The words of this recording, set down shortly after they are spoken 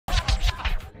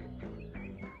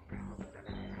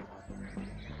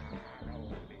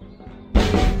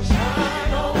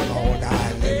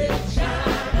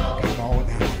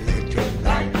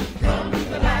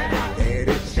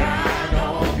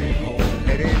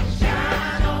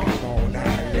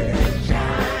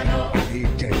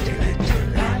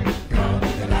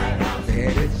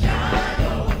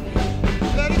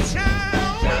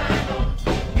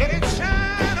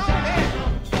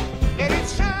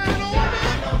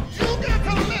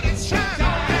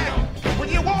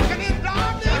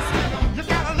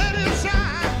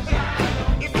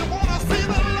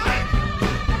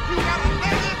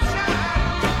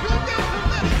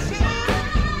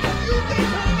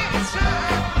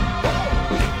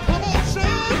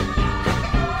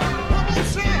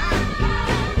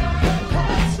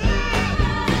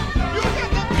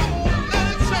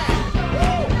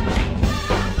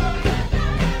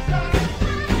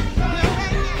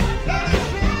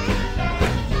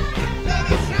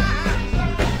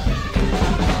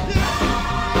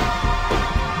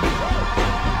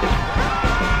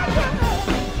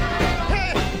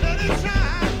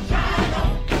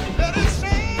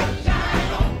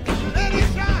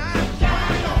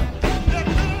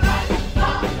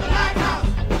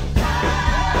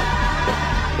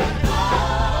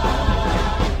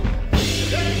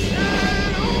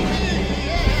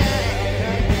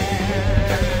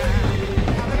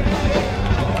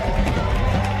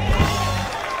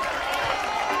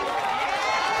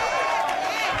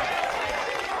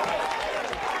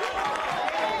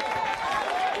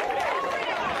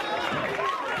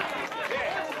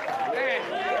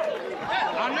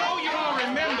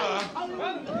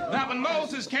when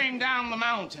Moses came down the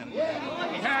mountain,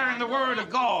 carrying the word of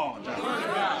God,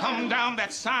 come down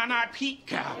that Sinai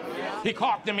peak, he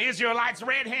caught them Israelites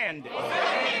red-handed.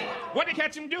 What did he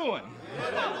catch him doing?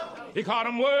 He caught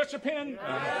them worshiping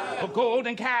a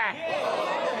golden calf.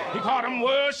 He caught them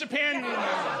worshiping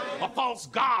a false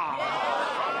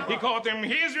god. He caught them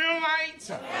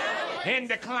Israelites in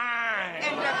decline.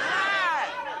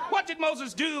 What did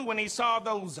Moses do when he saw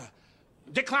those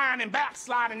declining,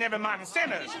 backsliding, never-minding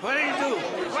sinners? What did he do?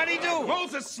 What did he do?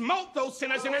 Moses smote those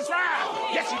sinners in his wrath.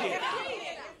 Yes, he did.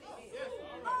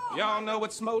 Y'all know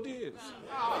what smote is?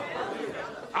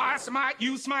 I smite,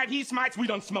 you smite, he smites, we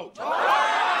done smote. To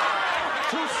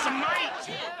smite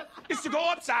is to go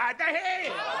upside the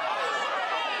head.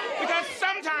 Because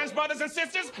sometimes, brothers and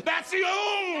sisters, that's the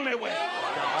only way.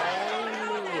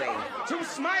 To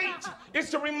smite is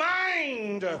to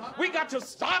remind. We got to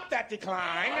stop that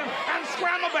decline and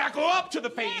scramble back up to the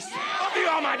face of the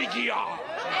Almighty God.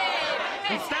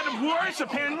 Instead of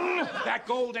worshiping that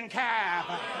golden calf,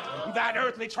 that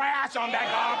earthly trash on that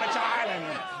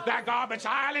garbage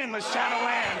island, the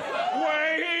Shadowland,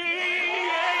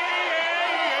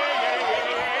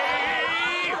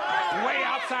 way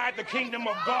outside the kingdom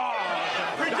of God.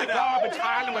 That garbage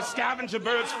island where scavenger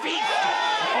birds feast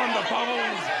on the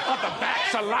bones of the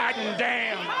backsliding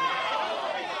damned.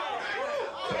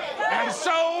 And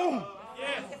so,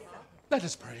 let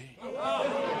us pray.